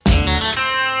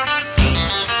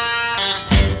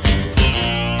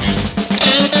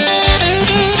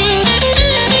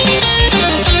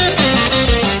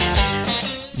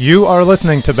You are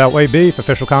listening to Beltway Beef,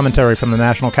 official commentary from the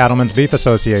National Cattlemen's Beef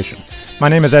Association. My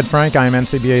name is Ed Frank. I am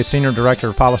NCBA's Senior Director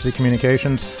of Policy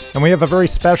Communications, and we have a very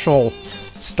special,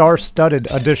 star-studded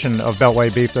edition of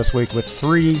Beltway Beef this week with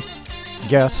three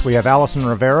guests. We have Allison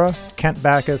Rivera, Kent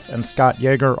Backus, and Scott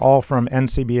Yeager, all from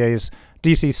NCBA's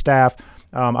DC staff.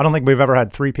 I don't think we've ever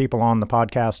had three people on the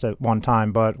podcast at one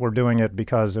time, but we're doing it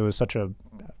because it was such a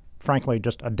frankly,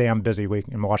 just a damn busy week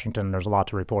in Washington. There's a lot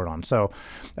to report on. So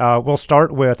we'll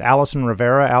start with Allison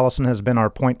Rivera. Allison has been our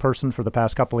point person for the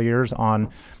past couple of years on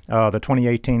the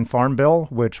 2018 Farm Bill,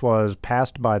 which was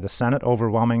passed by the Senate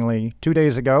overwhelmingly 2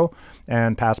 days ago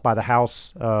and passed by the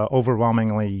House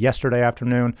overwhelmingly yesterday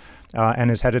afternoon, and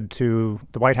is headed to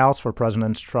the White House for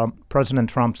President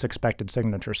Trump's expected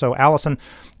signature. So, Allison,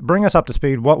 bring us up to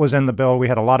speed. What was in the bill? We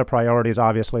had a lot of priorities,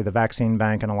 obviously, the vaccine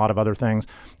bank and a lot of other things.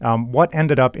 What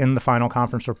ended up in the final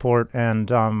conference report, and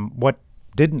what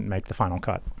didn't make the final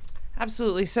cut?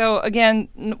 Absolutely. So again,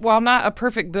 while not a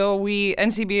perfect bill,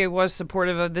 NCBA was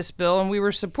supportive of this bill, and we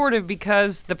were supportive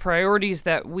because the priorities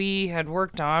that we had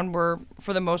worked on were,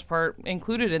 for the most part,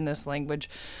 included in this language.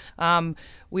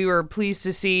 We were pleased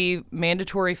to see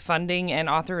mandatory funding and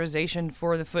authorization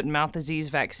for the foot and mouth disease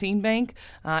vaccine bank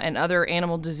and other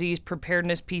animal disease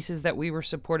preparedness pieces that we were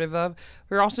supportive of.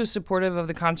 We were also supportive of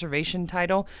the conservation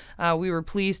title. We were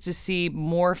pleased to see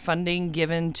more funding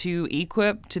given to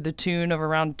EQIP to the tune of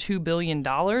around $2 billion.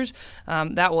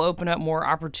 That will open up more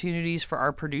opportunities for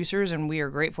our producers, and we are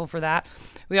grateful for that.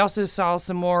 We also saw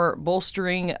some more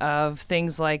bolstering of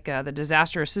things like the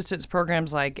disaster assistance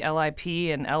programs like LIP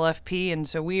and LFP, and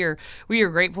so we are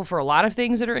grateful for a lot of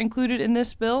things that are included in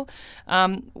this bill.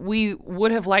 We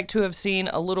would have liked to have seen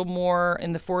a little more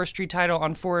in the forestry title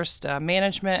on forest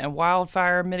management and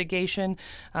wildfire mitigation.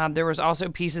 There was also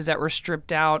pieces that were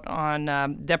stripped out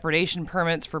on depredation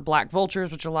permits for black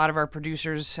vultures, which a lot of our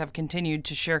producers have continued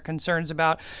to share concerns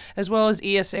about, as well as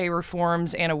ESA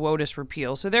reforms and a WOTUS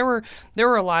repeal. So there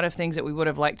were a lot of things that we would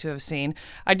have liked to have seen.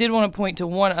 I did want to point to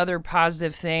one other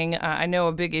positive thing. I know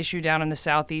a big issue down in the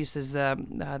Southeast is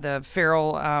the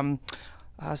feral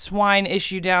swine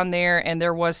issue down there, and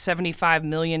there was $75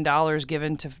 million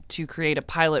given to create a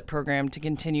pilot program to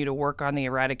continue to work on the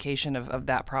eradication of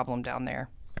that problem down there.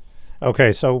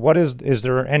 Okay, so is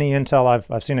there any intel?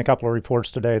 I've seen a couple of reports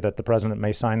today that the president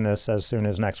may sign this as soon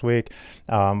as next week.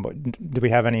 Do we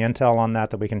have any intel on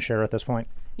that we can share at this point?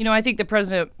 You know, I think the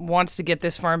president wants to get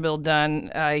this farm bill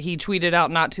done. He tweeted out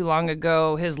not too long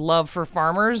ago his love for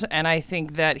farmers, and I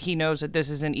think that he knows that this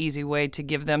is an easy way to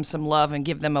give them some love and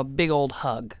give them a big old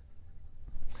hug.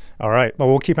 All right. Well,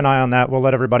 we'll keep an eye on that. We'll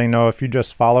let everybody know. If you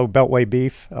just follow Beltway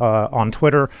Beef on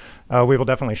Twitter, we will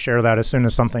definitely share that as soon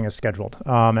as something is scheduled.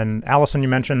 And Allison, you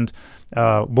mentioned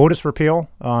WOTUS repeal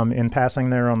in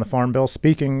passing there on the Farm Bill.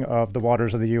 Speaking of the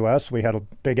waters of the U.S., we had a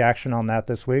big action on that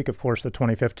this week. Of course, the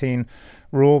 2015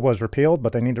 rule was repealed,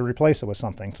 but they need to replace it with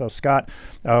something. So, Scott,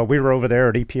 we were over there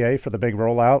at EPA for the big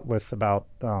rollout with about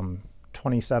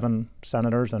 27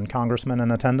 senators and congressmen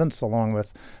in attendance, along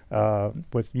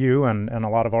with you and a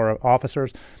lot of our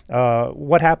officers.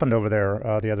 What happened over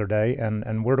there the other day,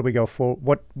 and where do we go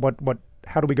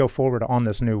how do we go forward on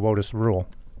this new WOTUS rule?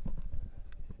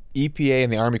 EPA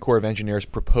and the Army Corps of Engineers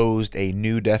proposed a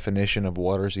new definition of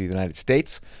waters of the United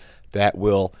States that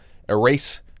will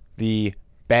erase the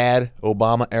bad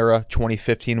Obama-era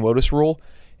 2015 WOTUS rule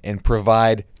and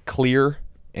provide clear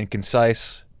and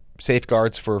concise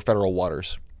safeguards for federal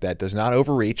waters that does not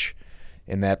overreach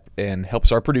and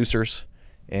helps our producers.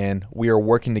 And we are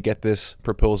working to get this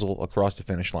proposal across the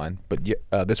finish line. But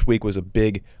this week was a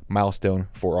big milestone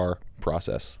for our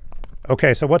process.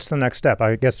 Okay, so what's the next step?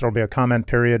 I guess there'll be a comment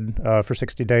period for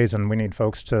 60 days, and we need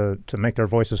folks to make their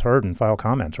voices heard and file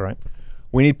comments, right?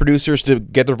 We need producers to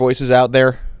get their voices out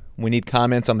there. We need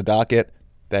comments on the docket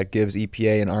that gives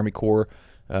EPA and Army Corps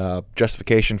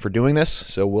justification for doing this.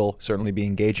 So we'll certainly be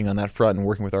engaging on that front and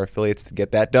working with our affiliates to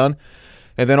get that done.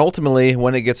 And then ultimately,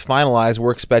 when it gets finalized,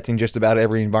 we're expecting just about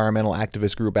every environmental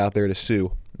activist group out there to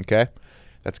sue. Okay?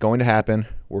 That's going to happen.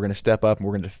 We're going to step up and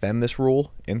we're going to defend this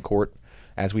rule in court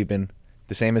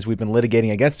the same as we've been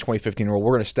litigating against the 2015 rule.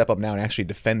 We're going to step up now and actually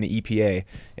defend the EPA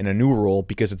in a new rule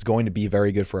because it's going to be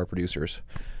very good for our producers.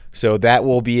 So that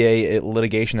will be a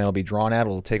litigation that will be drawn out.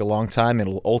 It'll take a long time.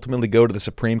 It'll ultimately go to the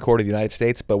Supreme Court of the United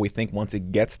States, but we think once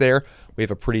it gets there, we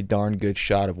have a pretty darn good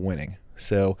shot of winning.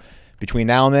 So between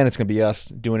now and then, it's going to be us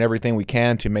doing everything we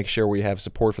can to make sure we have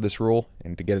support for this rule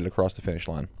and to get it across the finish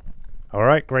line. All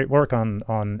right, great work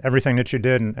on everything that you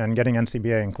did and getting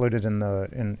NCBA included in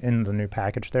the new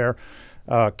package there.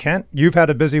 Kent, you've had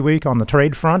a busy week on the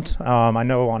trade front. I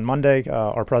know on Monday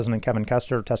our president Kevin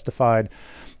Kester testified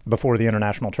before the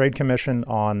International Trade Commission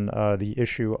on the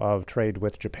issue of trade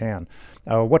with Japan.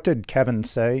 What did Kevin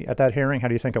say at that hearing? How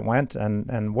do you think it went?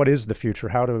 And what is the future?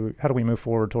 How do we move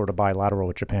forward toward a bilateral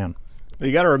with Japan?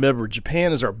 You got to remember,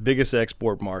 Japan is our biggest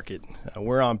export market.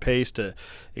 We're on pace to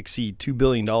exceed $2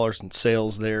 billion in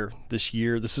sales there this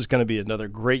year. This is going to be another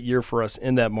great year for us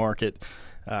in that market.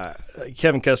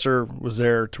 Kevin Kester was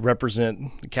there to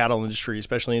represent the cattle industry,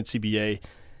 especially NCBA,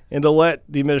 and to let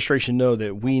the administration know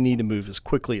that we need to move as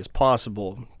quickly as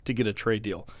possible to get a trade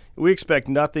deal. We expect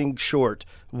nothing short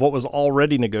of what was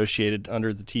already negotiated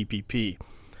under the TPP.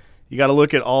 You got to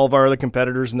look at all of our other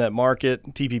competitors in that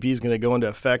market. TPP is going to go into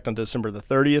effect on December the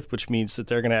 30th, which means that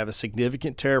they're going to have a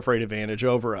significant tariff rate advantage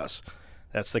over us.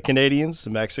 That's the Canadians,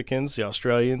 the Mexicans, the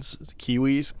Australians, the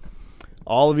Kiwis.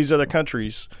 All of these other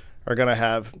countries are going to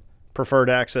have preferred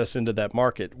access into that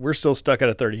market. We're still stuck at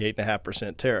a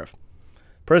 38.5% tariff.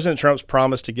 President Trump's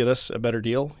promised to get us a better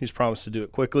deal. He's promised to do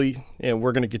it quickly, and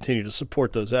we're going to continue to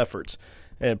support those efforts.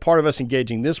 And part of us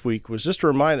engaging this week was just to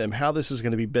remind them how this is going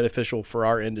to be beneficial for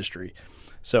our industry.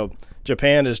 So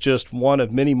Japan is just one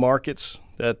of many markets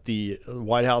that the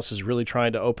White House is really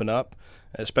trying to open up,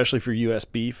 especially for U.S.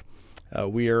 beef.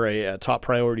 We are a top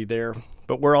priority there,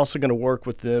 but we're also going to work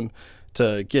with them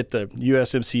to get the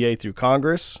USMCA through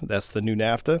Congress. That's the new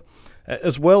NAFTA,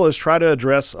 as well as try to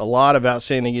address a lot of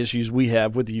outstanding issues we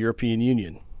have with the European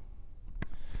Union.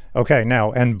 Okay,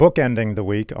 now, and bookending the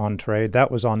week on trade, that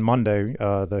was on Monday,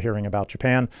 the hearing about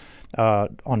Japan.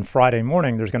 On Friday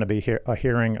morning, there's going to be a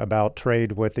hearing about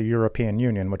trade with the European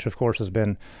Union, which, of course, has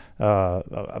been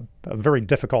a very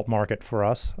difficult market for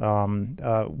us. And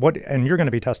you're going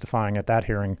to be testifying at that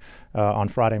hearing on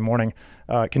Friday morning.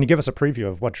 Can you give us a preview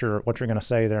of what you're going to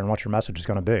say there and what your message is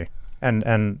going to be?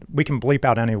 And we can bleep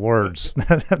out any words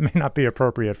that may not be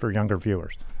appropriate for younger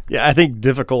viewers. Yeah, I think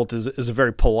difficult is a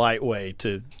very polite way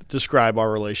to describe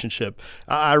our relationship.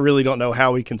 I really don't know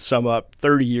how we can sum up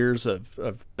 30 years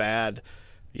of bad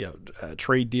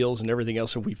trade deals and everything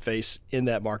else that we face in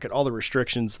that market, all the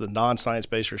restrictions, the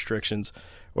non-science-based restrictions,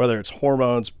 whether it's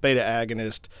hormones, beta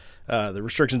agonist, the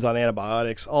restrictions on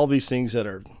antibiotics, all these things that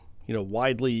are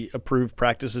widely approved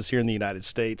practices here in the United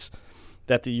States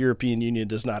that the European Union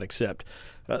does not accept.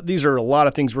 These are a lot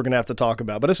of things we're going to have to talk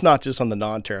about, but it's not just on the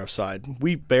non-tariff side.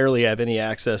 We barely have any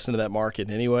access into that market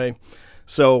anyway.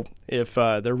 So if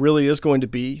there really is going to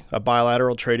be a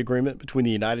bilateral trade agreement between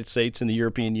the United States and the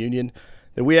European Union,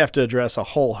 then we have to address a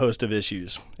whole host of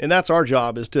issues. And that's our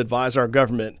job, is to advise our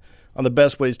government on the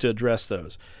best ways to address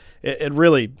those. It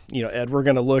really, Ed, we're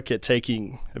going to look at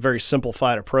taking a very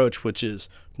simplified approach, which is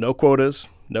no quotas,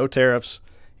 no tariffs,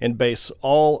 and base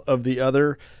all of the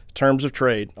other terms of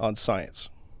trade on science.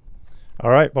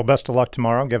 All right. Well, best of luck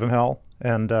tomorrow. Give him hell.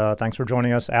 And thanks for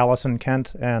joining us, Allison,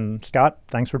 Kent, and Scott.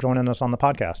 Thanks for joining us on the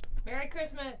podcast. Merry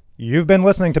Christmas. You've been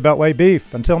listening to Beltway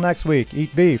Beef. Until next week,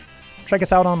 eat beef. Check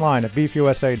us out online at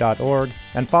beefusa.org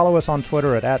and follow us on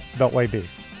Twitter at BeltwayBeef.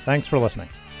 Thanks for listening.